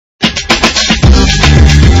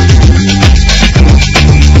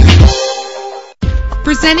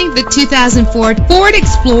Presenting the 2004 Ford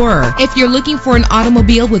Explorer. If you're looking for an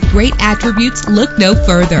automobile with great attributes, look no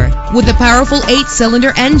further. With a powerful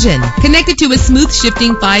 8-cylinder engine connected to a smooth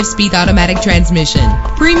shifting 5-speed automatic transmission,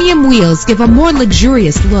 premium wheels give a more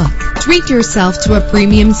luxurious look. Treat yourself to a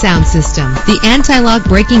premium sound system. The anti-lock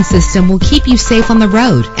braking system will keep you safe on the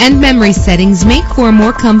road, and memory settings make for a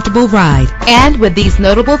more comfortable ride. And with these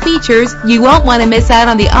notable features, you won't want to miss out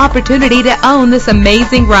on the opportunity to own this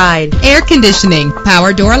amazing ride. Air conditioning,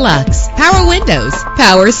 power door locks, power windows,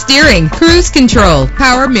 power steering, cruise control,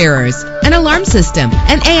 power mirrors, an alarm system,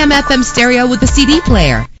 an AM/FM stereo with a CD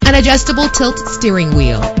player, an adjustable tilt steering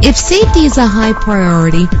wheel. If safety is a high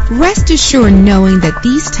priority, rest assured knowing that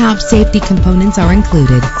these top safety components are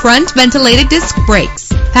included. Front ventilated disc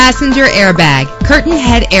brakes, passenger airbag, curtain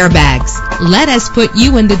head airbags. Let us put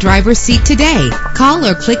you in the driver's seat today. Call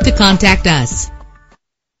or click to contact us.